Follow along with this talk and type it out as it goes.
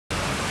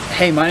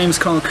Hey, my name is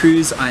Connell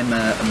Cruise. I'm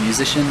a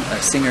musician,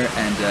 a singer,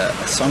 and a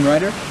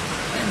songwriter.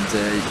 And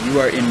you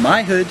are in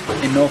my hood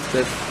in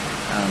Northcliffe,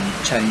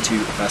 chatting to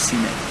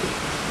Vasine.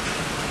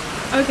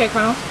 Okay,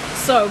 Connell.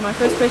 So my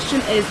first question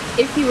is,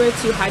 if you were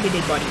to hide a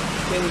dead body,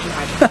 where would you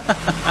hide it?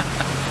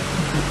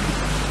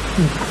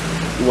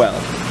 Well,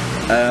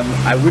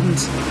 I wouldn't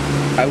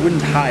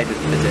hide the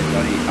dead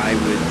body.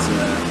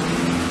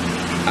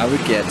 I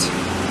would get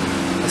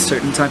a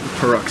certain type of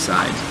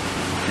peroxide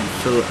and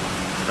fill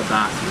a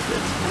bath with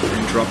it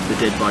and drop the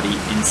dead body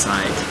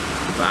inside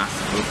the bath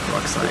full of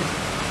peroxide.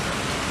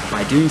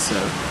 By doing so,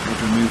 I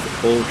would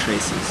remove all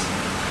traces.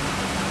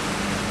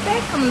 Okay,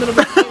 I'm a little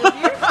bit scared of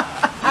you.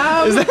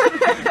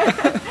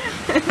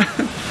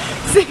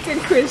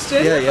 Second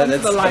question. Yeah,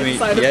 that's the light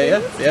side of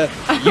things. Yeah.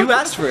 You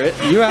asked for it.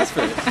 You asked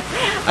for it.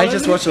 I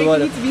just watched a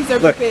lot of.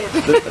 Look,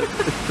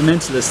 the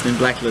Mentalist and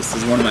Blacklist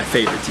is one of my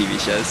favorite TV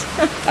shows.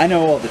 I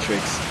know all the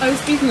tricks. Oh,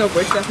 speaking of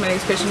which, that's my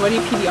next question. What are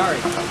you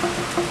PDRing?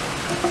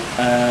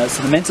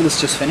 So The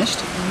Mentalist just finished.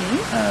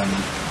 I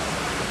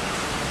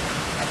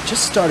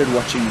just started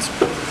watching this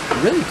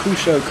really cool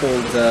show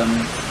called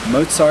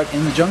Mozart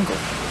in the Jungle.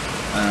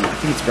 I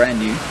think it's brand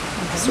new.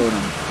 I saw it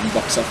on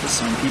box office,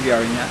 so I'm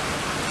PVRing that.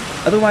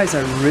 Otherwise,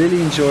 I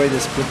really enjoy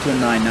this Brooklyn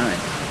Nine-Nine.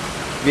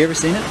 Have you ever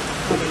seen it?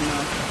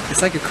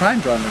 It's like a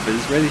crime drama, but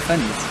it's really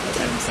funny.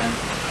 It's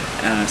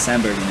Adam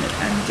Sandberg in it.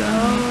 And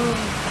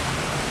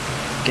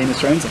Game of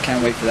Thrones, I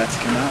can't wait for that to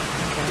come out.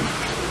 Okay.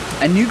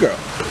 And New Girl.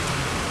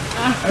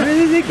 I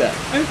really dig that.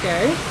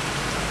 Okay.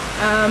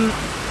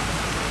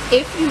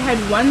 If you had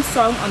one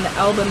song on the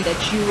album that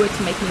you were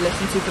to make me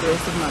listen to for the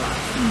rest of my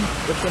life,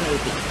 which one would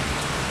it be?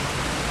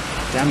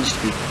 Damaged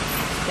People.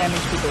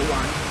 Damaged People, why?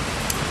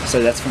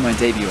 So that's from my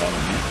debut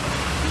album, yeah?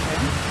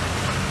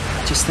 Okay.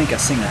 I just think I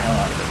sing the hell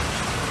out of it.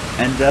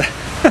 And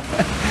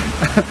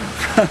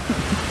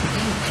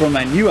from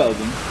my new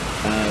album,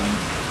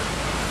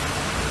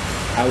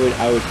 I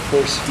would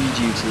force feed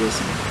you to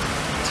listen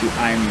to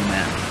I Am Your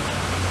Man.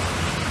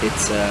 It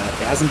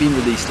hasn't been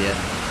released yet,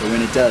 but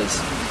when it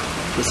does,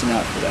 listen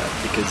out for that,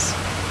 because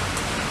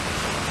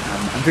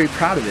I'm very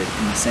proud of it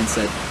in the sense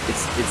that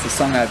it's the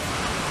song I've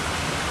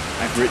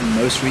written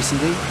most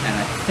recently, and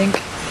I think,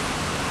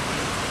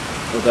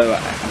 although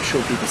I'm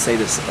sure people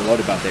say this a lot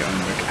about their own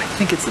work, I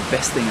think it's the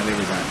best thing I've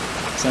ever done.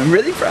 So I'm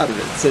really proud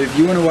of it. So if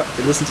you want to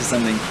listen to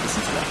something,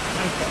 listen to that.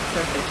 Okay,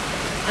 perfect.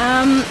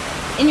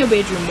 In your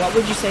bedroom, what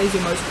would you say is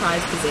your most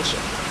prized possession?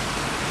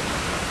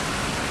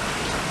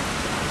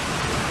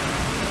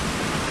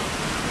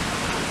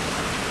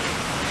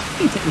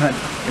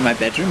 In my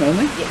bedroom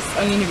only? Yes,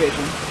 only in your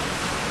bedroom.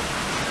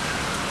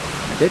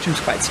 My bedroom's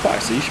quite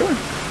sparse. Are you sure?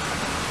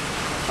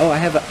 Oh, I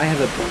have a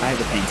painting in my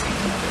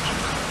bedroom.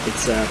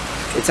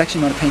 It's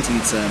actually not a painting.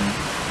 It's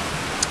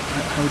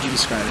how would you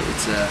describe it?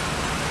 It's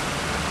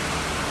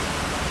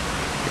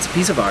a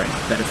piece of art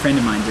that a friend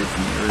of mine did for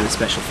me, a really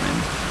special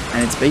friend,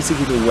 and it's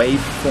basically the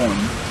wave form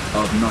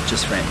of Not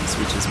Just Friends,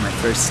 which is my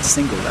first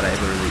single that I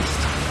ever released.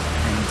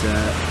 And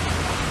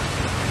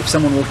if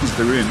someone walked into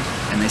the room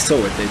and they saw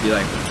it, they'd be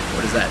like,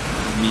 "What is that?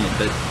 What does it mean?"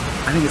 But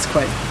I think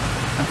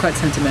I'm quite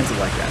sentimental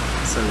like that.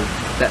 So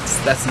that's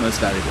the most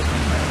valuable thing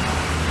in my life.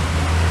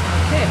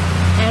 Okay.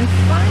 And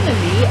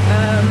finally,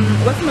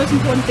 what's the most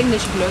important thing that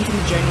you've learned in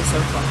the journey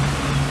so far?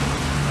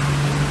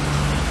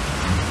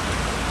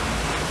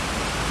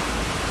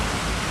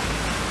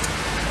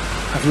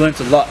 I've learned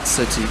a lot,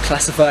 so to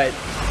classify it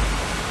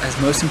as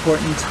most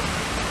important,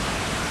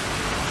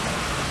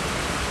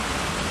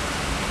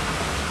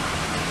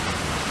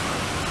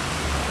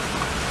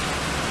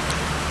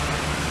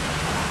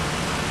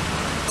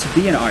 to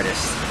be an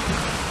artist,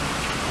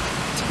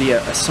 to be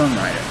a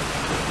songwriter,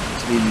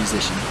 to be a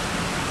musician,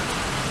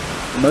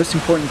 the most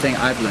important thing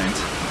I've learned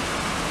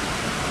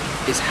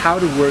is how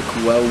to work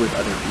well with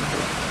other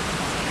people,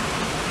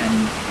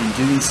 and in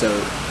doing so,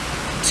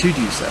 to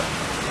do so,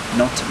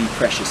 not to be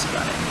precious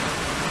about it.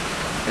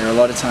 There are a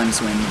lot of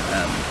times when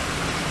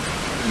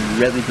you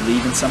really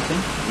believe in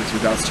something with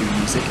regards to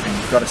music, and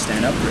you've got to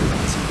stand up for it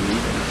because you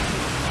believe it.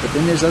 But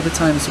then there's other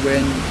times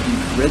when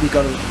you've really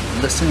got to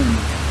listen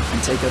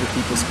and take other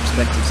people's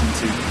perspectives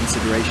into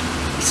consideration,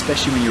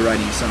 especially when you're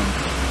writing a song.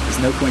 There's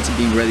no point in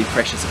being really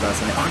precious about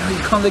something. Oh no, you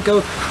can't let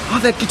go. Oh,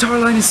 that guitar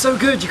line is so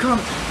good. You can't.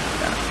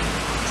 Yeah.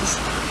 Just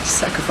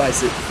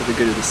sacrifice it for the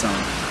good of the song.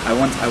 I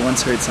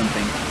once heard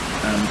something.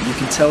 You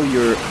can tell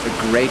you're a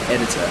great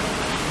editor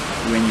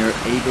when you're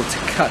able to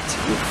cut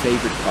your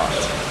favorite part,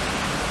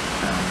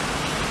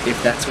 if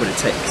that's what it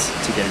takes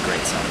to get a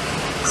great song.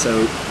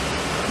 So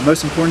the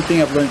most important thing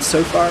I've learned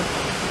so far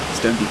is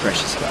don't be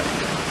precious about it.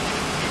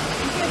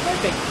 Okay,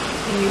 perfect.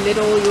 Can you let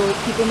all your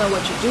people know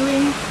what you're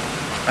doing?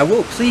 I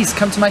will. Please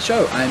come to my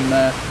show.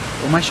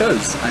 All my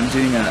shows. I'm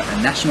doing a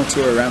national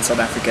tour around South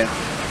Africa,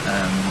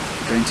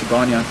 going to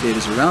barnyard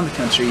theatres around the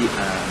country.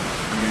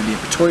 I'm going to be in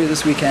Pretoria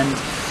this weekend,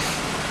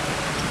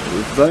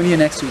 Livonia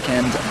next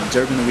weekend, and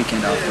Durban the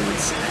weekend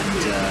afterwards,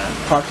 and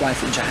Park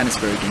Life in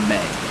Johannesburg in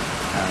May.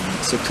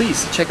 So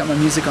please check out my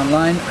music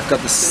online. I've got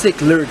the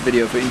sick lyric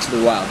video for Into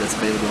the Wild that's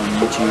available on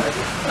YouTube.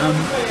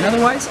 And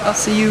otherwise, I'll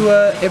see you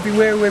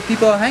everywhere where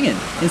people are hanging.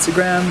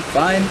 Instagram,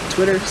 Vine,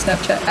 Twitter,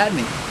 Snapchat, add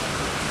me.